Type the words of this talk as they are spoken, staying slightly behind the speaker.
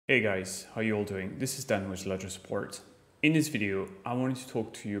Hey guys, how you all doing? This is Dan with Ledger Support. In this video, I wanted to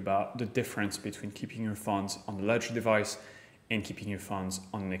talk to you about the difference between keeping your funds on the Ledger device and keeping your funds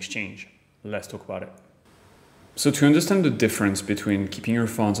on an exchange. Let's talk about it. So to understand the difference between keeping your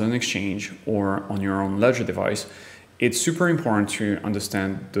funds on an exchange or on your own Ledger device, it's super important to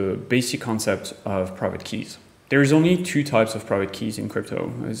understand the basic concept of private keys. There's only two types of private keys in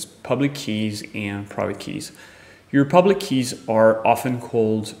crypto. There's public keys and private keys. Your public keys are often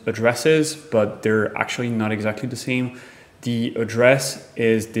called addresses, but they're actually not exactly the same. The address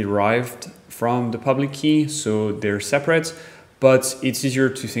is derived from the public key, so they're separate, but it's easier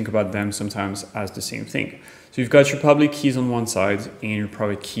to think about them sometimes as the same thing. So you've got your public keys on one side and your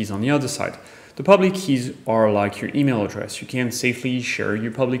private keys on the other side. The public keys are like your email address. You can safely share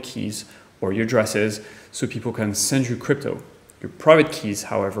your public keys or your addresses so people can send you crypto. Your private keys,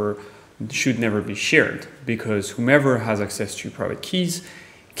 however, should never be shared because whomever has access to your private keys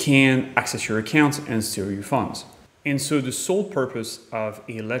can access your account and steal your funds. And so the sole purpose of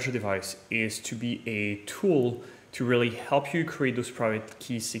a Ledger device is to be a tool to really help you create those private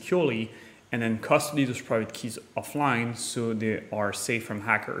keys securely and then custody those private keys offline so they are safe from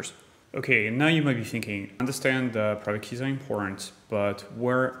hackers. Okay, and now you might be thinking, I understand the private keys are important, but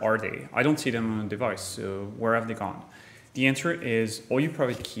where are they? I don't see them on the device, so where have they gone? The answer is all your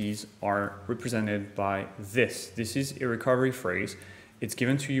private keys are represented by this. This is a recovery phrase. It's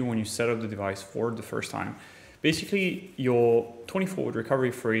given to you when you set up the device for the first time. Basically, your 24-word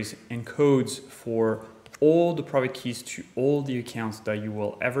recovery phrase encodes for all the private keys to all the accounts that you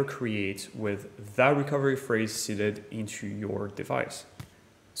will ever create with that recovery phrase seeded into your device.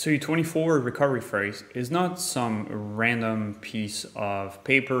 So your 24-word recovery phrase is not some random piece of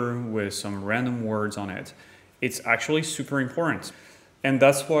paper with some random words on it. It's actually super important. And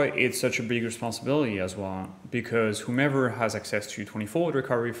that's why it's such a big responsibility as well, because whomever has access to 24-word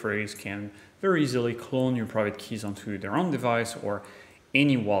recovery phrase can very easily clone your private keys onto their own device or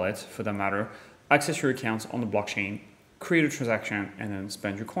any wallet for that matter, access your accounts on the blockchain, create a transaction, and then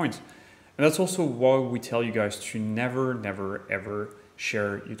spend your coins. And that's also why we tell you guys to never, ever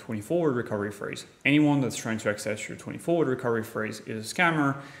share your 24-word recovery phrase. Anyone that's trying to access your 24-word recovery phrase is a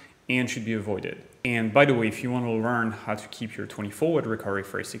scammer and should be avoided. And by the way, if you want to learn how to keep your 24-word recovery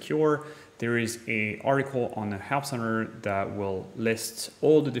phrase secure, there is an article on the Help Center that will list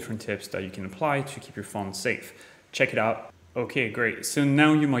all the different tips that you can apply to keep your funds safe. Check it out. Okay, great. So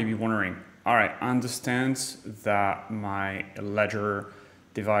now you might be wondering, all right, I understand that my Ledger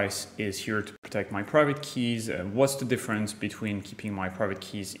device is here to protect my private keys. What's the difference between keeping my private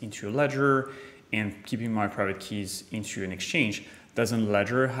keys into a Ledger and keeping my private keys into an exchange? Doesn't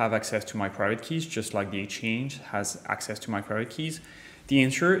Ledger have access to my private keys just like the exchange has access to my private keys? The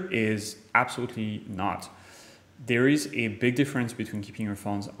answer is absolutely not. There is a big difference between keeping your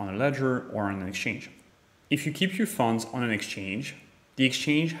funds on a Ledger or on an exchange. If you keep your funds on an exchange, the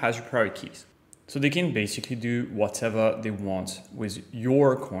exchange has your private keys. So they can basically do whatever they want with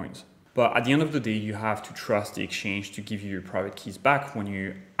your coins. But at the end of the day, you have to trust the exchange to give you your private keys back when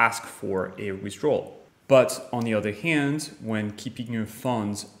you ask for a withdrawal. But on the other hand, when keeping your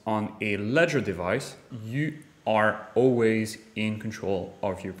funds on a Ledger device, you are always in control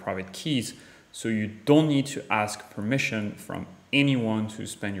of your private keys. So you don't need to ask permission from anyone to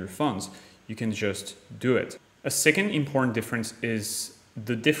spend your funds. You can just do it. A second important difference is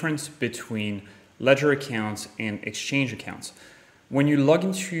the difference between Ledger accounts and exchange accounts. When you log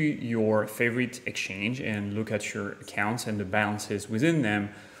into your favorite exchange and look at your accounts and the balances within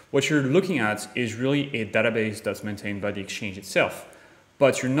them, what you're looking at is really a database that's maintained by the exchange itself,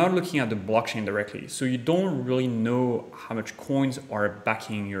 but you're not looking at the blockchain directly. So you don't really know how much coins are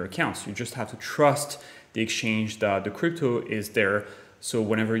backing your accounts. You just have to trust the exchange that the crypto is there. So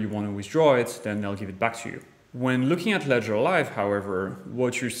whenever you want to withdraw it, then they'll give it back to you. When looking at Ledger Live, however,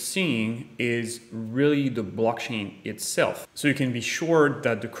 what you're seeing is really the blockchain itself. So you can be sure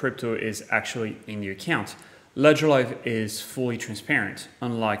that the crypto is actually in the account. Ledger Live is fully transparent,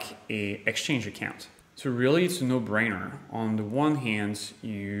 unlike an exchange account. So really it's a no-brainer. On the one hand,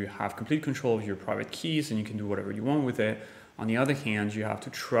 you have complete control of your private keys and you can do whatever you want with it. On the other hand, you have to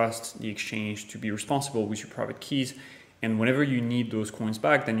trust the exchange to be responsible with your private keys. And whenever you need those coins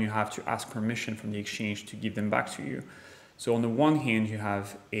back, then you have to ask permission from the exchange to give them back to you. So on the one hand, you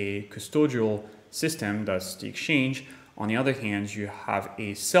have a custodial system, that's the exchange. On the other hand, you have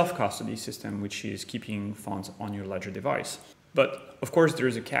a self-custody system, which is keeping funds on your Ledger device. But of course, there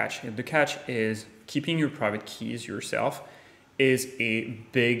is a catch. The catch is keeping your private keys yourself is a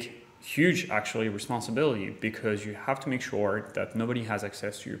big, huge actually responsibility because you have to make sure that nobody has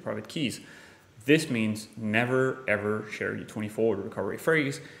access to your private keys. This means never ever share your 20-forward recovery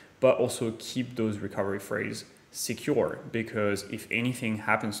phrase, but also keep those recovery phrases secure, because if anything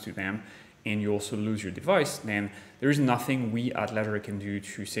happens to them and you also lose your device, then there is nothing we at Ledger can do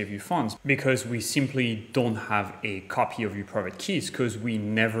to save you funds, because we simply don't have a copy of your private keys, because we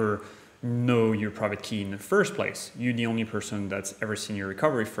never know your private key in the first place. You're the only person that's ever seen your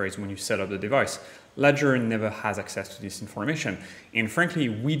recovery phrase when you set up the device. Ledger never has access to this information, and frankly,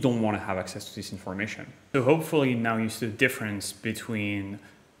 we don't want to have access to this information. So hopefully now you see the difference between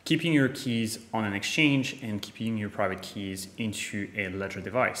keeping your keys on an exchange and keeping your private keys into a Ledger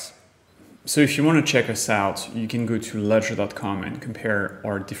device. So if you want to check us out, you can go to ledger.com and compare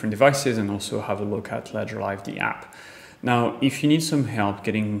our different devices and also have a look at Ledger Live, the app. Now, if you need some help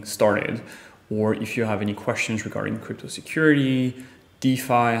getting started, or if you have any questions regarding crypto security,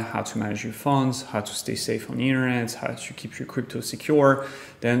 DeFi, how to manage your funds, how to stay safe on the internet, how to keep your crypto secure,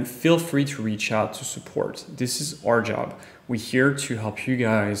 then feel free to reach out to support. This is our job. We're here to help you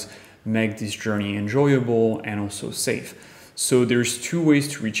guys make this journey enjoyable and also safe. So there's two ways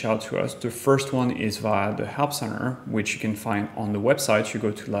to reach out to us. The first one is via the Help Center, which you can find on the website. You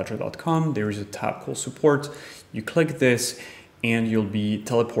go to ledger.com, there is a tab called Support. You click this and you'll be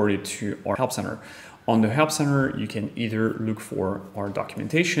teleported to our Help Center. On the Help Center, you can either look for our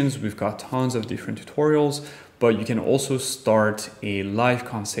documentations. We've got tons of different tutorials, but you can also start a live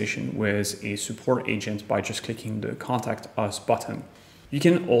conversation with a support agent by just clicking the Contact Us button. You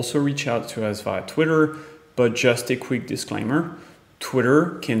can also reach out to us via Twitter, but just a quick disclaimer,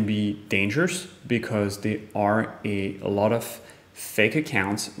 Twitter can be dangerous because there are a lot of fake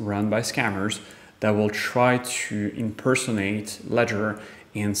accounts run by scammers that will try to impersonate Ledger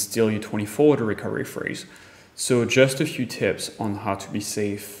and steal your 20-forward recovery phrase. So just a few tips on how to be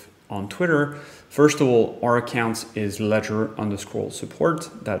safe on Twitter. First of all, our account is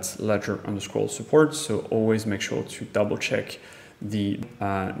ledger_support. That's ledger_support. So always make sure to double check the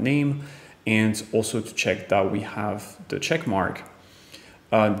name, and also to check that we have the check mark.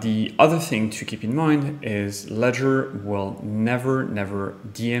 The other thing to keep in mind is Ledger will never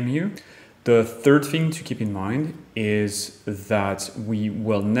DM you. The third thing to keep in mind is that we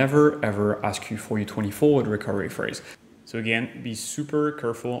will never ever ask you for your 20-forward recovery phrase. So again, be super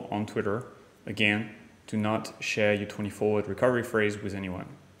careful on Twitter. Again, do not share your 20-forward recovery phrase with anyone.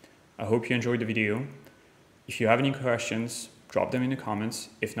 I hope you enjoyed the video. If you have any questions, drop them in the comments.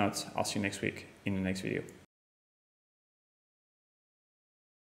 If not, I'll see you next week in the next video.